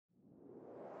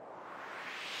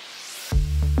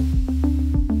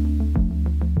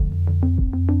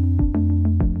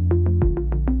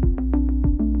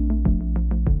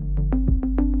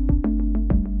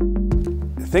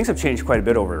Things have changed quite a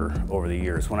bit over the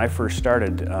years. When I first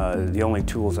started, the only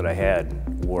tools that I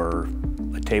had were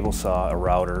a table saw, a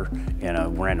router, and a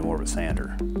random orbit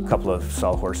sander. A couple of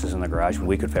sawhorses in the garage, and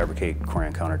we could fabricate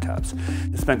Korean countertops.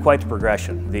 It's been quite the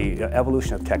progression. The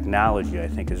evolution of technology, I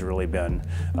think, has really been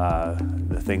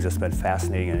the things that's been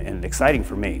fascinating and exciting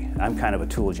for me. I'm kind of a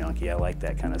tool junkie. I like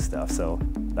that kind of stuff, so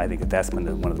I think that's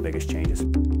been one of the biggest changes.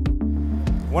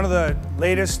 One of the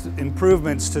latest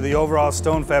improvements to the overall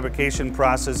stone fabrication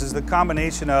process is the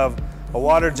combination of a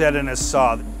water jet and a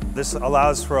saw. This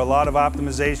allows for a lot of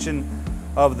optimization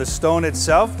of the stone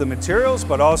itself, the materials,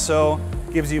 but also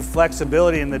gives you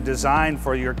flexibility in the design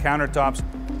for your countertops.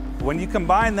 When you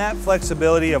combine that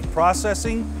flexibility of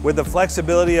processing with the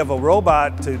flexibility of a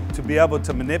robot to be able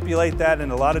to manipulate that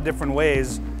in a lot of different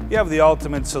ways, you have the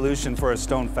ultimate solution for a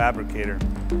stone fabricator.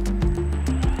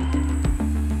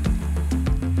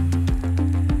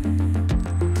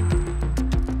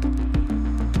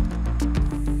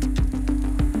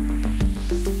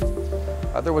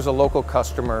 There was a local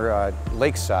customer,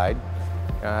 Lakeside.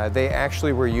 They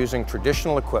actually were using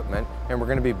traditional equipment and were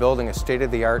going to be building a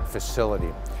state-of-the-art facility.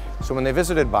 So when they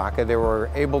visited BACA, they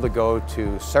were able to go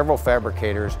to several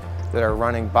fabricators that are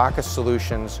running BACA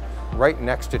solutions right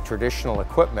next to traditional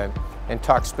equipment and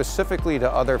talk specifically to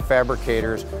other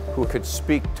fabricators who could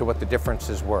speak to what the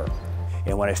differences were.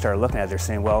 And when I started looking at it, they're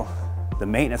saying, well, the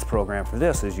maintenance program for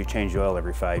this is you change the oil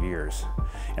every 5 years.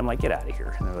 And I'm like, get out of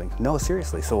here. And they're like, no,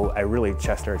 seriously. So I really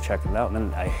started checking it out,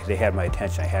 and then they had my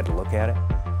attention. I had to look at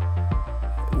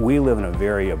it. We live in a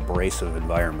very abrasive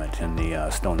environment in the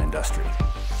stone industry.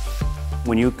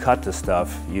 When you cut the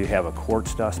stuff, you have a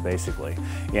quartz dust basically,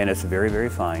 and it's very, very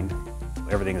fine.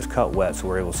 Everything is cut wet, so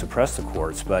we're able to suppress the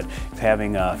quartz, but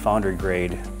having a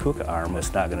foundry-grade KUKA arm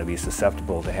is not going to be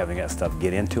susceptible to having that stuff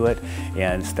get into it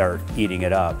and start eating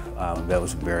it up. That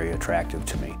was very attractive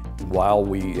to me. While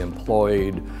we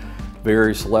employed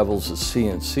various levels of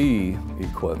CNC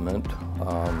equipment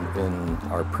in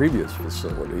our previous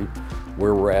facility,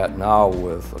 where we're at now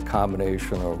with a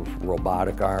combination of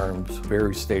robotic arms,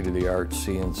 very state-of-the-art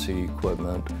CNC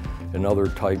equipment, and other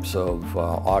types of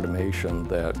automation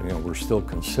that we're still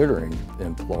considering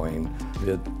employing,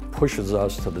 it pushes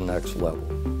us to the next level.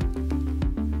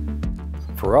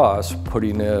 For us,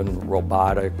 putting in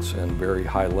robotics and very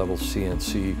high-level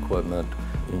CNC equipment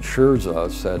ensures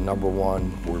us that, number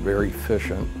one, we're very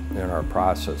efficient in our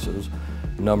processes.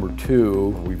 Number two,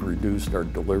 we've reduced our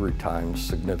delivery times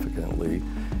significantly.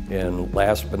 And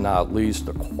last but not least,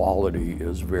 the quality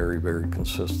is very, very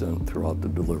consistent throughout the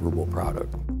deliverable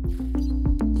product.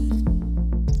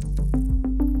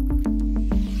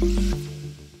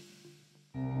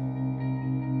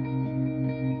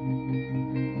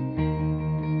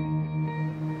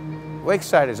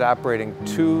 Lakeside is operating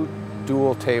 2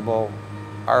 dual-table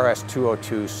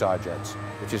RS202 SawJets,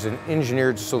 which is an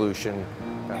engineered solution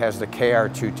that has the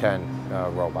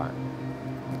KR210 robot.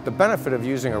 The benefit of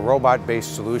using a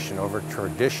robot-based solution over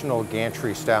traditional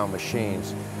gantry-style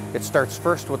machines, it starts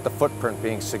first with the footprint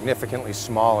being significantly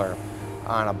smaller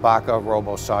on a BACA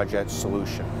Robo SawJet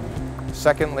solution.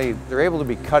 Secondly, they're able to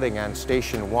be cutting on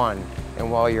station 1,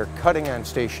 and while you're cutting on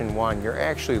station 1, you're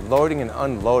actually loading and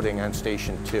unloading on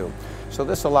station 2. So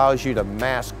this allows you to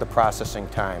mask the processing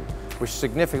time, which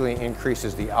significantly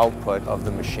increases the output of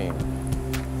the machine.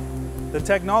 The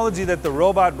technology that the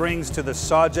robot brings to the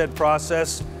SawJet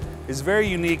process is very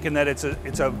unique in that it's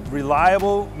a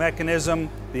reliable mechanism.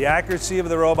 The accuracy of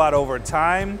the robot over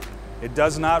time, it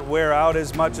does not wear out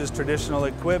as much as traditional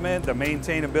equipment. The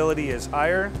maintainability is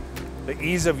higher. The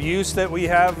ease of use that we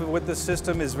have with the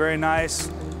system is very nice.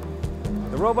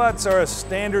 The robots are a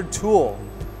standard tool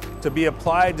to be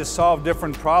applied to solve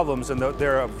different problems, and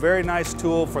they're a very nice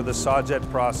tool for the SawJet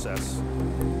process.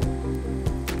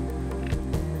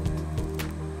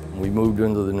 We moved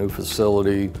into the new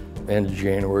facility end of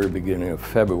January, beginning of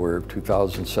February of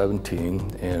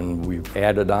 2017, and we've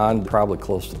added on probably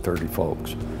close to 30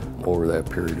 folks over that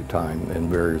period of time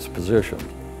in various positions.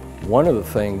 One of the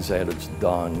things that it's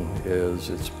done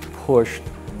is it's pushed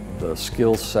the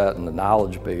skill set and the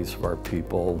knowledge base of our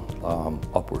people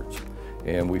upwards.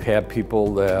 And we've had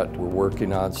people that were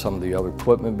working on some of the other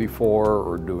equipment before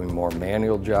or doing more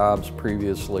manual jobs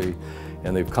previously,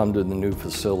 and they've come to the new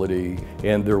facility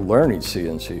and they're learning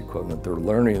CNC equipment, they're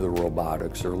learning the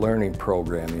robotics, they're learning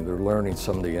programming, they're learning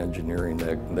some of the engineering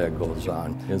that goes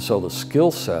on. And so the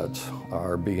skill sets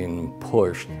are being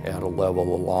pushed at a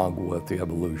level along with the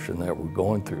evolution that we're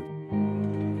going through.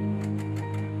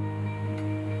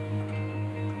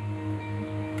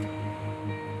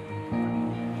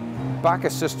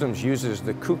 BACA Systems uses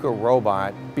the KUKA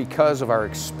robot because of our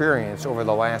experience over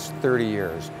the last 30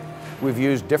 years. We've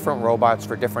used different robots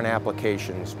for different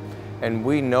applications, and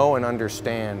we know and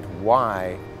understand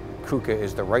why KUKA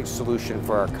is the right solution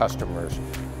for our customers.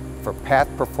 For path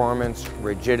performance,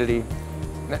 rigidity.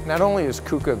 Not only is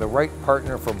KUKA the right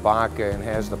partner for BACA and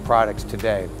has the products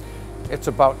today, it's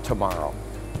about tomorrow.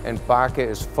 And BACA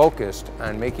is focused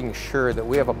on making sure that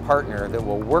we have a partner that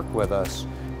will work with us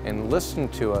and listen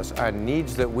to us on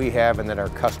needs that we have and that our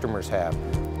customers have.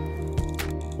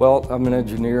 Well, I'm an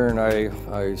engineer, and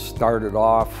I started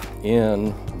off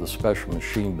in the special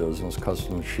machine business,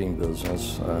 custom machine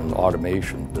business, and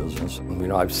automation business. You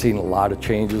know, I've seen a lot of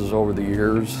changes over the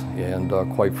years, and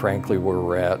quite frankly, where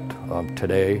we're at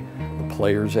today, the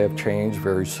players have changed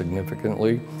very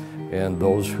significantly, and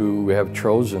those who have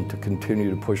chosen to continue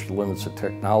to push the limits of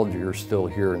technology are still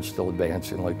here and still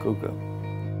advancing like KUKA.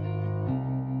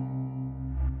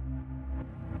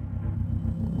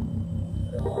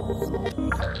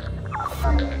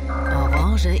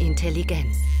 Orange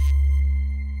Intelligenz.